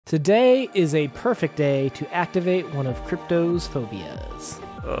Today is a perfect day to activate one of crypto's phobias.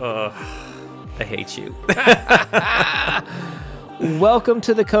 I hate you. Welcome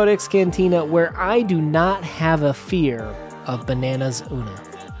to the CodeX Cantina, where I do not have a fear of Bananas Una.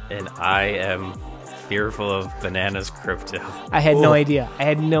 And I am fearful of Bananas crypto. I had no idea.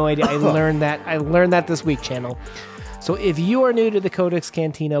 I learned that this week, channel. So if you are new to the CodeX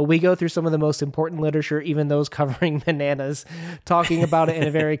Cantina, we go through some of the most important literature, even those covering bananas, talking about it in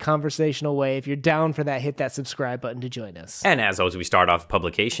a very conversational way. If you're down for that, hit that subscribe button to join us. And as always, we start off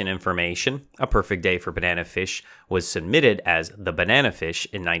publication information. A Perfect Day for Bananafish was submitted as The Bananafish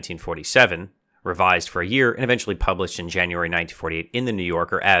in 1947, revised for a year, and eventually published in January 1948 in The New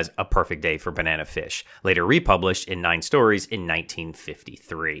Yorker as A Perfect Day for Bananafish, later republished in 9 stories in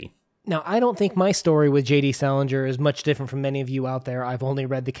 1953. Now, I don't think my story with J.D. Salinger is much different from many of you out there. I've only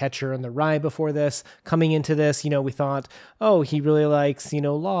read The Catcher in the Rye before this. Coming into this, we thought, oh, he really likes,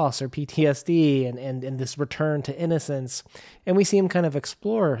 loss or PTSD and this return to innocence. And we see him kind of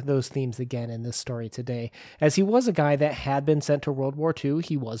explore those themes again in this story today. As he was a guy that had been sent to World War II,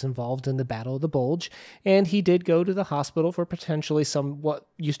 he was involved in the Battle of the Bulge, and he did go to the hospital for potentially some what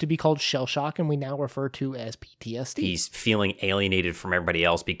used to be called shell shock, and we now refer to as PTSD. He's feeling alienated from everybody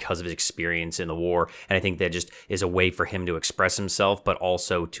else because of his experience in the war, and I think that just is a way for him to express himself, but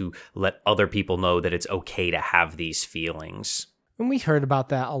also to let other people know that it's okay to have these feelings. And we heard about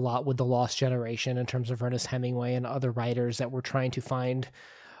that a lot with The Lost Generation in terms of Ernest Hemingway and other writers that were trying to find,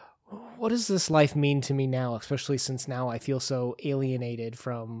 what does this life mean to me now, especially since now I feel so alienated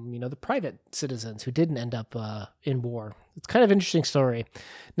from, the private citizens who didn't end up in war. It's kind of an interesting story.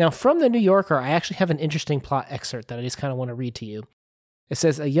 Now, from The New Yorker, I actually have an interesting plot excerpt that I just kind of want to read to you. It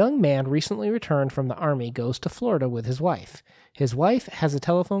says, a young man recently returned from the army goes to Florida with his wife. His wife has a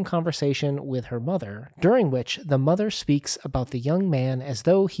telephone conversation with her mother, during which the mother speaks about the young man as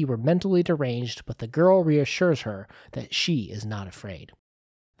though he were mentally deranged, but the girl reassures her that she is not afraid.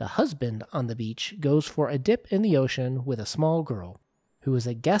 The husband on the beach goes for a dip in the ocean with a small girl, who is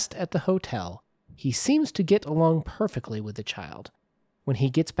a guest at the hotel. He seems to get along perfectly with the child. When he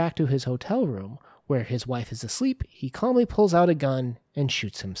gets back to his hotel room, where his wife is asleep, he calmly pulls out a gun and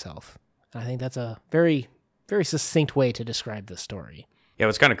shoots himself. And I think that's a very, very succinct way to describe this story. Yeah,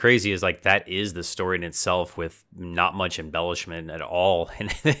 what's kind of crazy is that is the story in itself with not much embellishment at all. And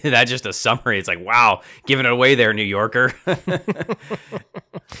that's just a summary. It's like, wow, giving it away there, New Yorker.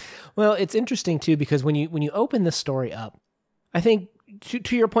 Well, it's interesting too, because when you open this story up, I think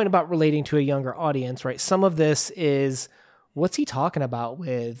to your point about relating to a younger audience, right? Some of this is, what's he talking about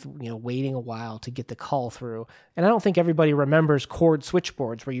with, waiting a while to get the call through? And I don't think everybody remembers cord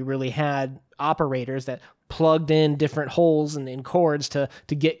switchboards where you really had operators that plugged in different holes and in cords to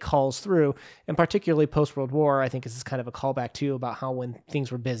get calls through. And particularly post-World War, I think this is kind of a callback too about how when things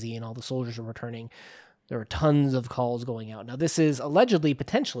were busy and all the soldiers were returning, there were tons of calls going out. Now, this is allegedly,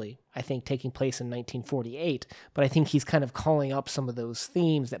 potentially, I think, taking place in 1948, but I think he's kind of calling up some of those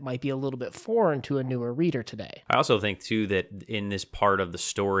themes that might be a little bit foreign to a newer reader today. I also think, too, that in this part of the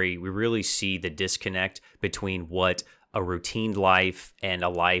story, we really see the disconnect between what a routine life and a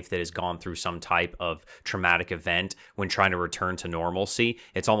life that has gone through some type of traumatic event when trying to return to normalcy.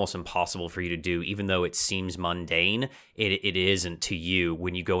 It's almost impossible for you to do, even though it seems mundane. It isn't to you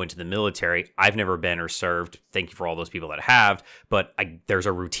when you go into the military. I've never been or served. Thank you for all those people that have, but there's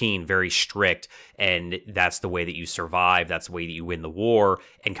a routine, very strict, and that's the way that you survive. That's the way that you win the war.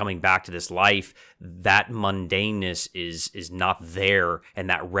 And coming back to this life, that mundaneness is not there, and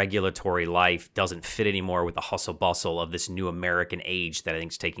that regulatory life doesn't fit anymore with the hustle bustle of this new American age that I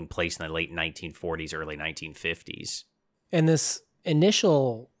think is taking place in the late 1940s, early 1950s. And this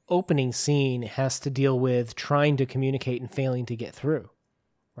initial opening scene has to deal with trying to communicate and failing to get through,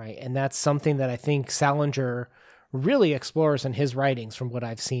 right? And that's something that I think Salinger really explores in his writings from what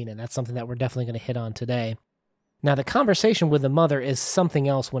I've seen, and that's something that we're definitely going to hit on today. Now, the conversation with the mother is something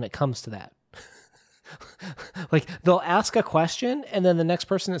else when it comes to that. They'll ask a question, and then the next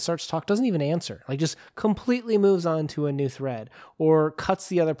person that starts to talk doesn't even answer. Just completely moves on to a new thread or cuts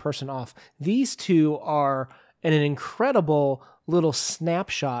the other person off. These two are in an incredible little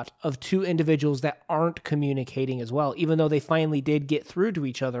snapshot of two individuals that aren't communicating as well, even though they finally did get through to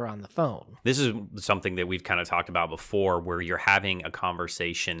each other on the phone. This is something that we've kind of talked about before, where you're having a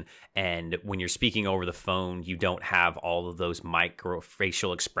conversation, and when you're speaking over the phone, you don't have all of those micro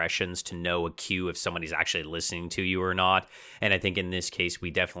facial expressions to know a cue if somebody's actually listening to you or not. And I think in this case,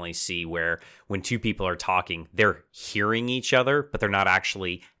 we definitely see where when two people are talking, they're hearing each other, but they're not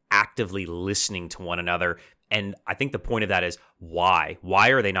actually actively listening to one another. And I think the point of that is why? Why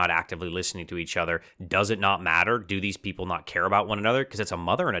are they not actively listening to each other? Does it not matter? Do these people not care about one another? Because it's a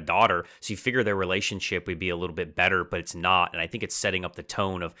mother and a daughter, so you figure their relationship would be a little bit better, but it's not. And I think it's setting up the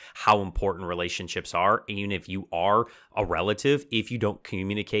tone of how important relationships are. Even if you are a relative, if you don't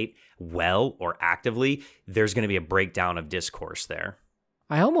communicate well or actively, there's going to be a breakdown of discourse there.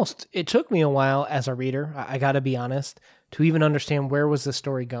 It took me a while as a reader, I got to be honest, to even understand where was the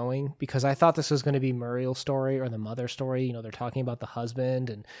story going, because I thought this was going to be Muriel's story or the mother's story. They're talking about the husband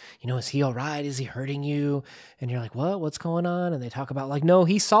and, is he all right? Is he hurting you? And you're like, what's going on? And they talk about like, no,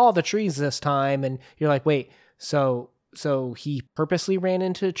 he saw the trees this time. And you're like, wait, so he purposely ran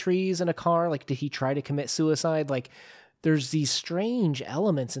into trees in a car? Like, did he try to commit suicide? Like, there's these strange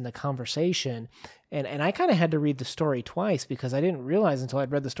elements in the conversation. And I kind of had to read the story twice because I didn't realize until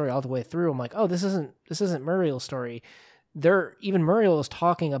I'd read the story all the way through. I'm like, oh, this isn't Muriel's story. Even Muriel is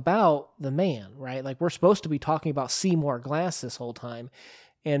talking about the man, right? Like, we're supposed to be talking about Seymour Glass this whole time.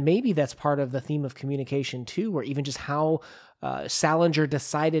 And maybe that's part of the theme of communication too, where even just how Salinger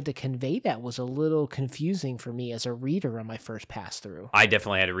decided to convey that was a little confusing for me as a reader on my first pass through. I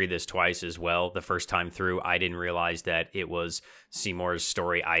definitely had to read this twice as well. The first time through, I didn't realize that it was Seymour's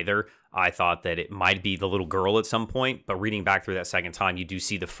story either. I thought that it might be the little girl at some point, but reading back through that second time, you do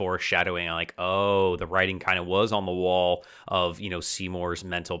see the foreshadowing. I'm like, oh, the writing kind of was on the wall of, Seymour's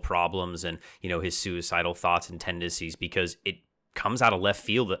mental problems and, his suicidal thoughts and tendencies, because it comes out of left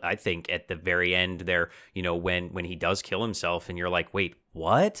field, I think, at the very end there, when he does kill himself and you're like, wait,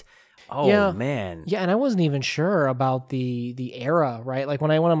 what? Oh, yeah, man. Yeah, and I wasn't even sure about the era, right? Like,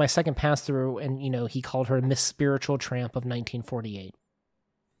 when I went on my second pass through and, he called her Miss Spiritual Tramp of 1948.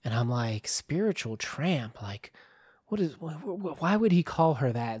 And I'm like, spiritual tramp? Like, why would he call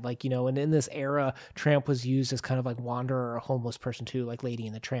her that? Like, and in this era, tramp was used as kind of like wanderer or a homeless person too, like Lady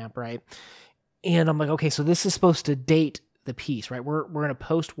and the Tramp, right? And I'm like, okay, so this is supposed to date the piece, right? We're in a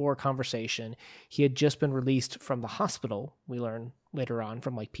post-war conversation. He had just been released from the hospital, we learn later on,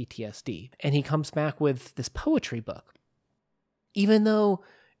 from like PTSD. And he comes back with this poetry book. Even though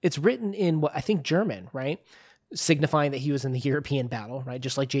it's written in what I think German, right? Signifying that he was in the European battle, right?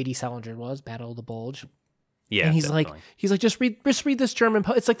 Just like J.D. Salinger was, Battle of the Bulge. Yeah, and he's definitely. like, just read this German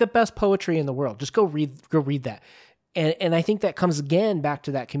it's like the best poetry in the world. Just go read that. And I think that comes again back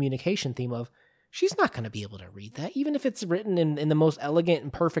to that communication theme of, she's not going to be able to read that. Even if it's written in the most elegant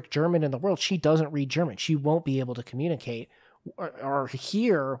and perfect German in the world, she doesn't read German. She won't be able to communicate or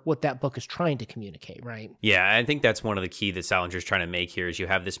hear what that book is trying to communicate, right? Yeah, I think that's one of the key that Salinger's trying to make here is you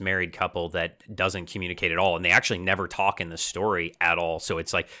have this married couple that doesn't communicate at all, and they actually never talk in the story at all. So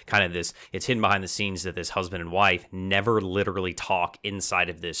it's like kind of this, it's hidden behind the scenes that this husband and wife never literally talk inside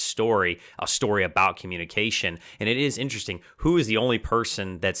of this story, a story about communication. And it is interesting, who is the only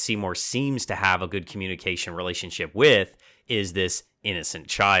person that Seymour seems to have a good communication relationship with is this innocent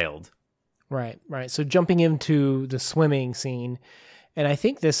child. Right. So jumping into the swimming scene, and I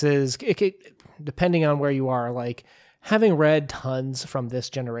think this is, depending on where you are, like having read tons from this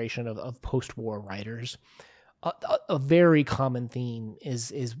generation of post-war writers, a very common theme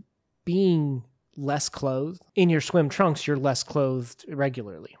is being less clothed. In your swim trunks, you're less clothed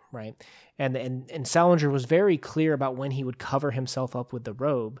regularly, right? And Salinger was very clear about when he would cover himself up with the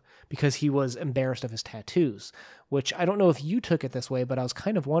robe because he was embarrassed of his tattoos, which I don't know if you took it this way, but I was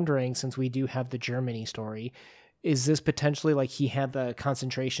kind of wondering, since we do have the Germany story, is this potentially like he had the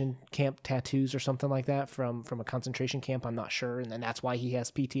concentration camp tattoos or something like that from a concentration camp? I'm not sure. And then that's why he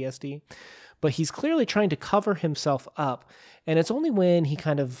has PTSD. But he's clearly trying to cover himself up. And it's only when he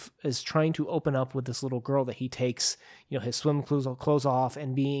kind of is trying to open up with this little girl that he takes, his swim clothes off,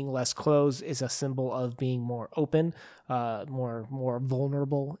 and being less clothes is a symbol of being more open, more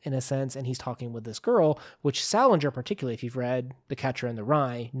vulnerable in a sense. And he's talking with this girl, which Salinger, particularly if you've read The Catcher in the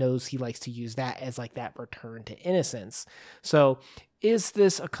Rye, knows he likes to use that as like that return to innocence. So is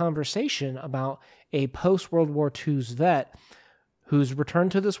this a conversation about a post-World War II's vet who's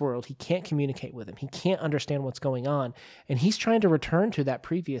returned to this world? He can't communicate with him. He can't understand what's going on. And he's trying to return to that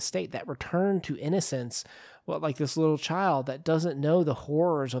previous state, that return to innocence, like this little child that doesn't know the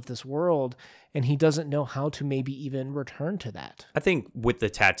horrors of this world, and he doesn't know how to maybe even return to that. I think with the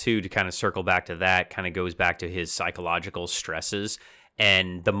tattoo, to kind of circle back to that, kind of goes back to his psychological stresses.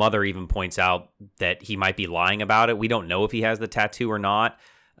 And the mother even points out that he might be lying about it. We don't know if he has the tattoo or not.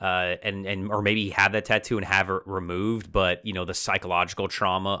 and or maybe he had that tattoo and have it removed, but the psychological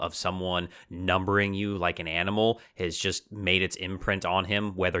trauma of someone numbering you like an animal has just made its imprint on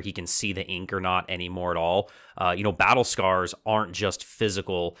him, whether he can see the ink or not anymore at all. Battle scars aren't just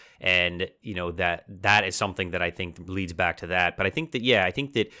physical, and that is something that I think leads back to that. But I think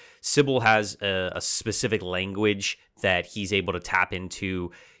that Sybil has a specific language that he's able to tap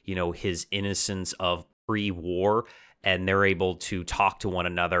into, his innocence of pre-war, and they're able to talk to one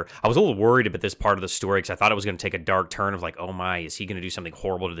another. I was a little worried about this part of the story because I thought it was going to take a dark turn of like, oh my, is he going to do something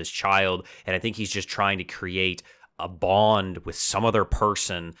horrible to this child? And I think he's just trying to create a bond with some other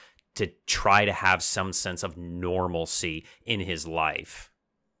person to try to have some sense of normalcy in his life.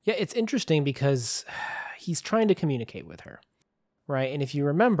 Yeah, it's interesting because he's trying to communicate with her, right? And if you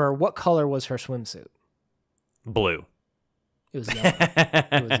remember, what color was her swimsuit? Blue. It was yellow.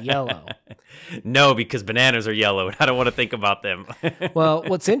 It was yellow. No, because bananas are yellow, and I don't want to think about them. Well,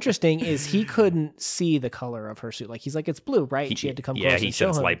 what's interesting is he couldn't see the color of her suit. Like, he's like, it's blue, right? And she had to come close and show him. Yeah, he said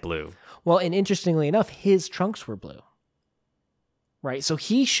it's light blue. Well, and interestingly enough, his trunks were blue. Right, so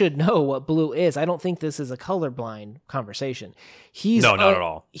he should know what blue is. I don't think this is a colorblind conversation. No, not at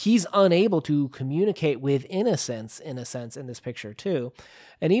all. He's unable to communicate with Innocence, in a sense, in this picture too.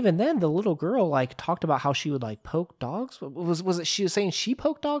 And even then, the little girl like talked about how she would like poke dogs. Was it she was saying she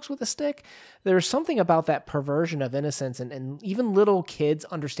poked dogs with a stick? There's something about that perversion of innocence, and even little kids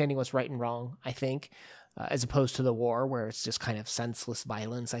understanding what's right and wrong, I think. As opposed to the war, where it's just kind of senseless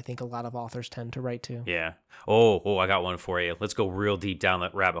violence, I think a lot of authors tend to write to. Yeah. Oh, I got one for you. Let's go real deep down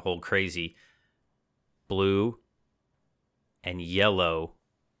that rabbit hole. Crazy. Blue and yellow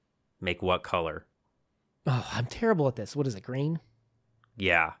make what color? Oh, I'm terrible at this. What is it, green?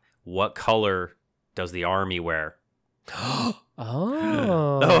 Yeah. What color does the army wear?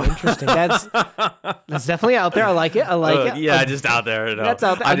 Oh, interesting. That's definitely out there. I like it. it. Yeah, just out there. No. That's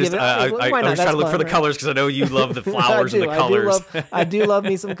out there. I was trying to look for the colors because I know you love the flowers and the colors. I do love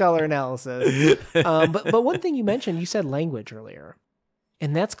me some color analysis. But one thing you mentioned, you said language earlier.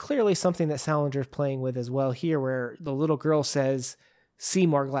 And that's clearly something that Salinger's playing with as well here, where the little girl says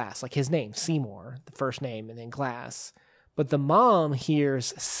Seymour Glass, like his name, Seymour, the first name, and then Glass. But the mom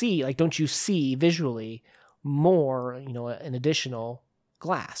hears see, like, don't you see visually more, an additional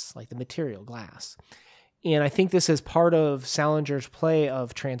glass, like the material glass. And I think this is part of Salinger's play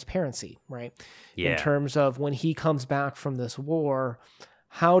of transparency, right? Yeah. In terms of when he comes back from this war,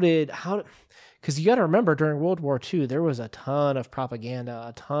 because you got to remember during World War II, there was a ton of propaganda,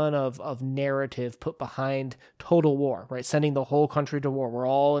 a ton of narrative put behind total war, right? Sending the whole country to war. We're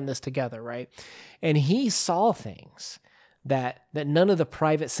all in this together, right? And he saw things that none of the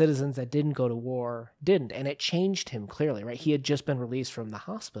private citizens that didn't go to war didn't. And it changed him clearly, right? He had just been released from the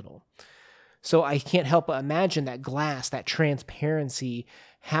hospital. So I can't help but imagine that glass, that transparency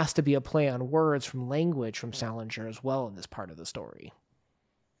has to be a play on words from language from Salinger as well in this part of the story.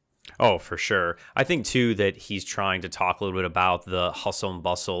 Oh, for sure. I think, too, that he's trying to talk a little bit about the hustle and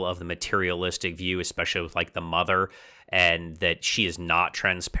bustle of the materialistic view, especially with like the mother, and that she is not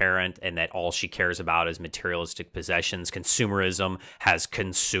transparent and that all she cares about is materialistic possessions. Consumerism has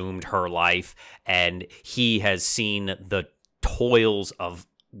consumed her life, and he has seen the toils of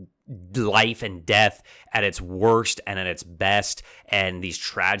life and death at its worst and at its best, and these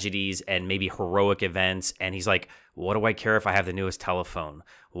tragedies and maybe heroic events. And he's like, what do I care if I have the newest telephone?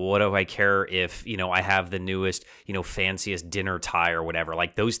 What do I care if, I have the newest, fanciest dinner tie or whatever?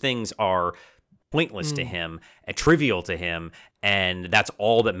 Like, those things are pointless to him and trivial to him, and that's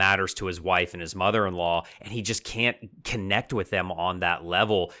all that matters to his wife and his mother-in-law, and he just can't connect with them on that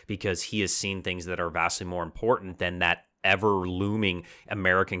level because he has seen things that are vastly more important than that ever-looming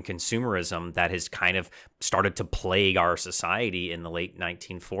American consumerism that has kind of started to plague our society in the late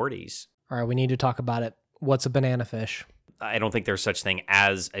 1940s. All right, we need to talk about it. What's a banana fish? I don't think there's such thing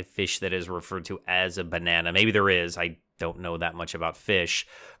as a fish that is referred to as a banana. Maybe there is. I don't know that much about fish,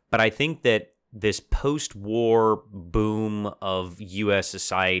 but I think that this post-war boom of U.S.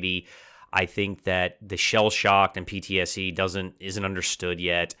 society, I think that the shell-shocked and PTSD isn't understood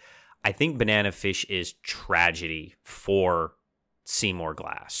yet. I think Bananafish is tragedy for Seymour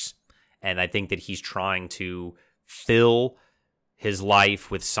Glass. And I think that he's trying to fill his life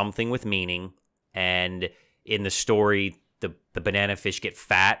with something with meaning. And in the story, the Bananafish get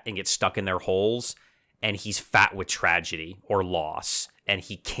fat and get stuck in their holes. And he's fat with tragedy or loss. And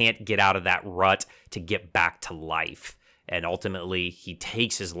he can't get out of that rut to get back to life. And ultimately, he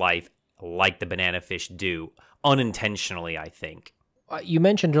takes his life like the Bananafish do, unintentionally, I think. You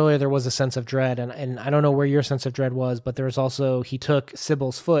mentioned earlier there was a sense of dread, and I don't know where your sense of dread was, but there was also, he took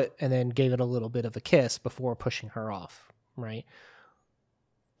Sybil's foot and then gave it a little bit of a kiss before pushing her off, right?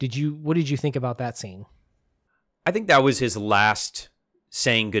 What did you think about that scene? I think that was his last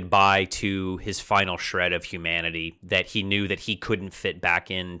saying goodbye to his final shred of humanity, that he knew that he couldn't fit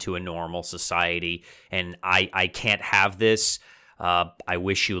back into a normal society. And I can't have this. I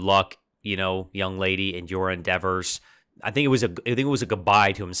wish you luck, young lady, in your endeavors. I think it was a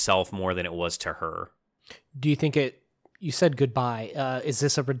goodbye to himself more than it was to her. Do you think you said goodbye. Is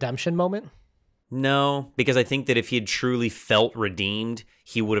this a redemption moment? No, because I think that if he had truly felt redeemed,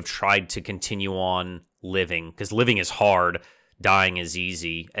 he would have tried to continue on living, because living is hard. Dying is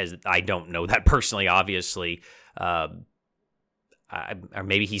easy, as I don't know that personally, obviously. Or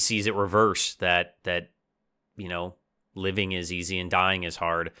maybe he sees it reverse, that living is easy and dying is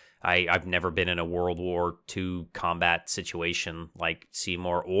hard. I've never been in a World War II combat situation like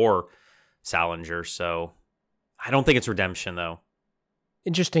Seymour or Salinger, so I don't think it's redemption, though.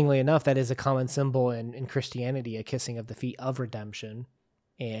 Interestingly enough, that is a common symbol in Christianity, a kissing of the feet of redemption.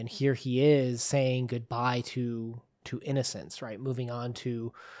 And here he is saying goodbye to innocence, right? Moving on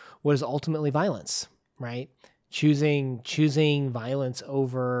to what is ultimately violence, right? Choosing violence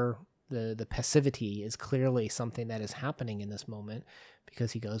over the passivity is clearly something that is happening in this moment,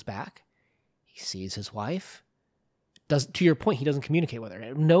 because he goes back, he sees his wife. To your point, he doesn't communicate with her.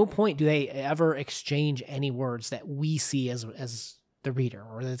 At no point do they ever exchange any words that we see as the reader,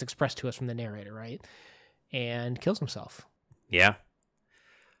 or that's expressed to us from the narrator, right? And kills himself. Yeah.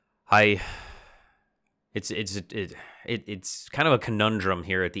 It's kind of a conundrum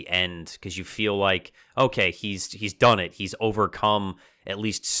here at the end, because you feel like, okay, he's done it. He's overcome at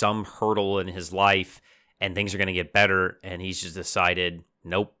least some hurdle in his life, and things are going to get better. And he's just decided,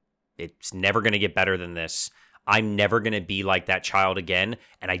 nope, it's never going to get better than this. I'm never going to be like that child again,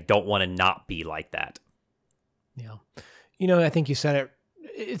 and I don't want to not be like that. Yeah. I think you said it.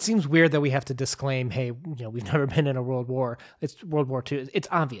 It seems weird that we have to disclaim, hey, we've never been in a world war. It's World War II. It's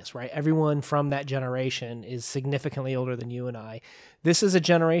obvious, right? Everyone from that generation is significantly older than you and I. This is a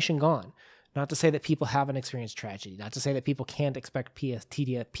generation gone. Not to say that people haven't experienced tragedy, not to say that people can't expect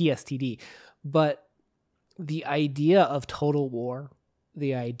PTSD, but the idea of total war,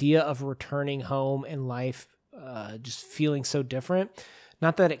 the idea of returning home and life just feeling so different,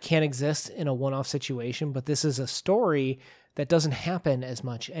 not that it can't exist in a one-off situation, but this is a story that doesn't happen as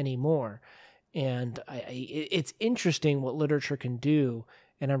much anymore. And it's interesting what literature can do.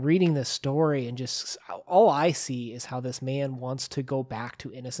 And I'm reading this story, and just all I see is how this man wants to go back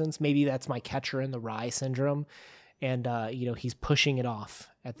to innocence. Maybe that's my catcher in the rye syndrome. And, he's pushing it off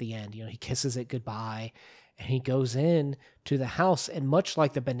at the end. He kisses it goodbye, and he goes in to the house. And much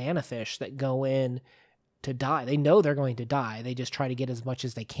like the Bananafish that go in to die, they know they're going to die. They just try to get as much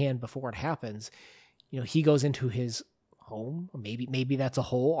as they can before it happens. He goes into his home, or maybe that's a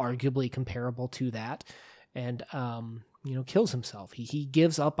hole, arguably comparable to that, and kills himself. He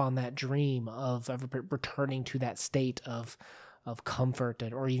gives up on that dream of returning to that state of comfort,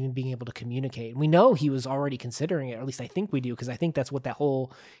 or even being able to communicate. And we know he was already considering it, or at least I think we do, because I think that's what that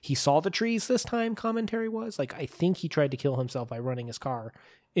whole "he saw the trees this time" commentary was. Like, I think he tried to kill himself by running his car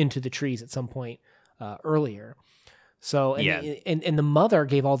into the trees at some point earlier. So, and the mother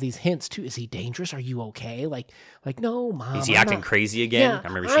gave all these hints too. Is he dangerous? Are you okay? Like, no, Mom. Is he acting crazy again? Yeah, I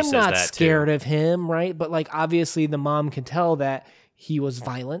remember she says that too. I'm not scared of him, right? But obviously the mom can tell that he was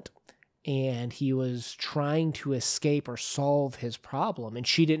violent and he was trying to escape or solve his problem, and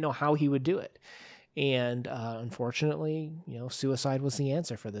she didn't know how he would do it. And unfortunately, suicide was the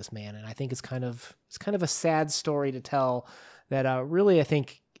answer for this man. And I think it's kind of a sad story to tell that really, I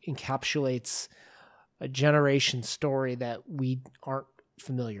think, encapsulates a generation story that we aren't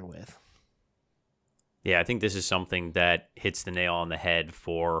familiar with. Yeah, I think this is something that hits the nail on the head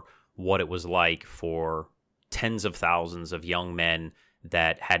for what it was like for tens of thousands of young men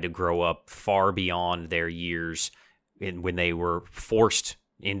that had to grow up far beyond their years when they were forced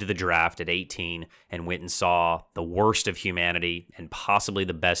into the draft at 18 and went and saw the worst of humanity and possibly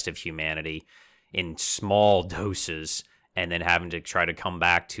the best of humanity in small doses, and then having to try to come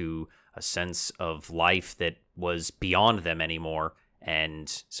back to a sense of life that was beyond them anymore. And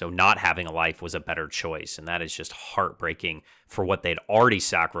so not having a life was a better choice. And that is just heartbreaking for what they'd already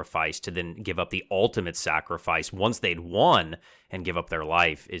sacrificed, to then give up the ultimate sacrifice once they'd won and give up their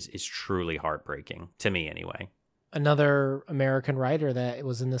life is truly heartbreaking, to me anyway. Another American writer that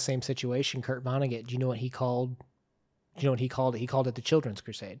was in the same situation, Kurt Vonnegut, do you know what he called? Do you know what he called it? He called it the Children's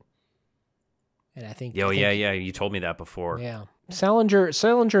Crusade. And I think... yeah, you told me that before. Yeah. Salinger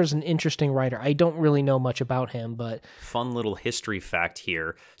is an interesting writer. I don't really know much about him, but... Fun little history fact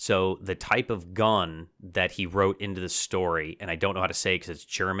here. So the type of gun that he wrote into the story, and I don't know how to say it because it's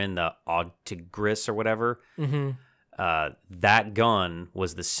German, the Augtigris or whatever, that gun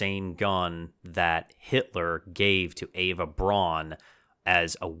was the same gun that Hitler gave to Eva Braun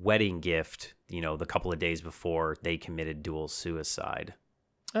as a wedding gift, the couple of days before they committed dual suicide.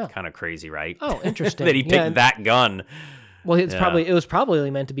 Oh. Kind of crazy, right? Oh, interesting. That he picked that gun. Well, it was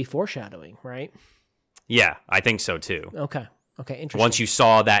probably meant to be foreshadowing, right? Yeah, I think so too. Okay, interesting. Once you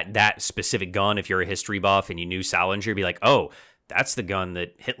saw that specific gun, if you're a history buff and you knew Salinger, you'd be like, oh, that's the gun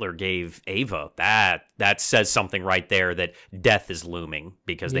that Hitler gave Ava. That says something right there that death is looming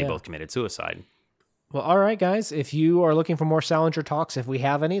because they both committed suicide. Well, all right, guys. If you are looking for more Salinger talks, if we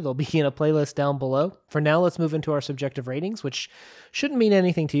have any, they'll be in a playlist down below. For now, let's move into our subjective ratings, which shouldn't mean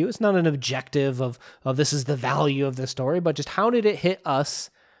anything to you. It's not an objective of this is the value of this story, but just how did it hit us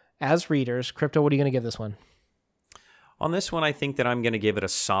as readers? Crypto, what are you going to give this one? On this one, I think that I'm going to give it a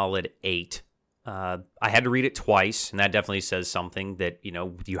solid 8. I had to read it twice, and that definitely says something that,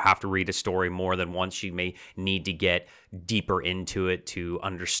 you have to read a story more than once. You may need to get deeper into it to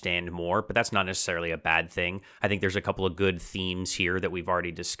understand more, but that's not necessarily a bad thing. I think there's a couple of good themes here that we've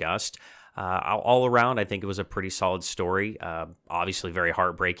already discussed. All around, I think it was a pretty solid story. Obviously very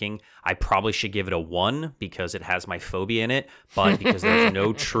heartbreaking. I probably should give it a 1 because it has my phobia in it, but because there's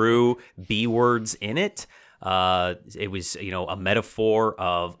no true B words in it, it was, a metaphor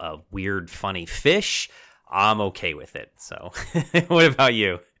of a weird, funny fish. I'm okay with it. So what about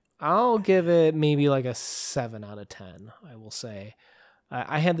you? I'll give it maybe like a 7 out of 10, I will say.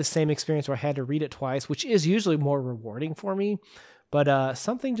 I had the same experience where I had to read it twice, which is usually more rewarding for me. But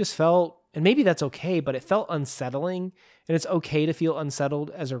something just felt, and maybe that's okay, but it felt unsettling. And it's okay to feel unsettled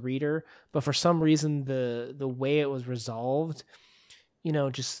as a reader. But for some reason, the way it was resolved,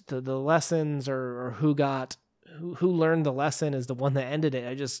 just the lessons or who learned the lesson is the one that ended it.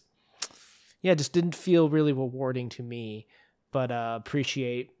 I just didn't feel really rewarding to me, but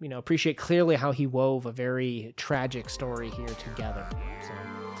appreciate clearly how he wove a very tragic story here together. So,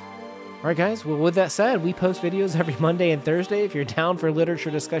 all right, guys. Well, with that said, we post videos every Monday and Thursday. If you're down for literature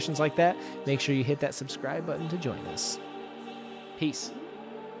discussions like that, make sure you hit that subscribe button to join us. Peace.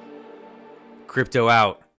 Crypto out.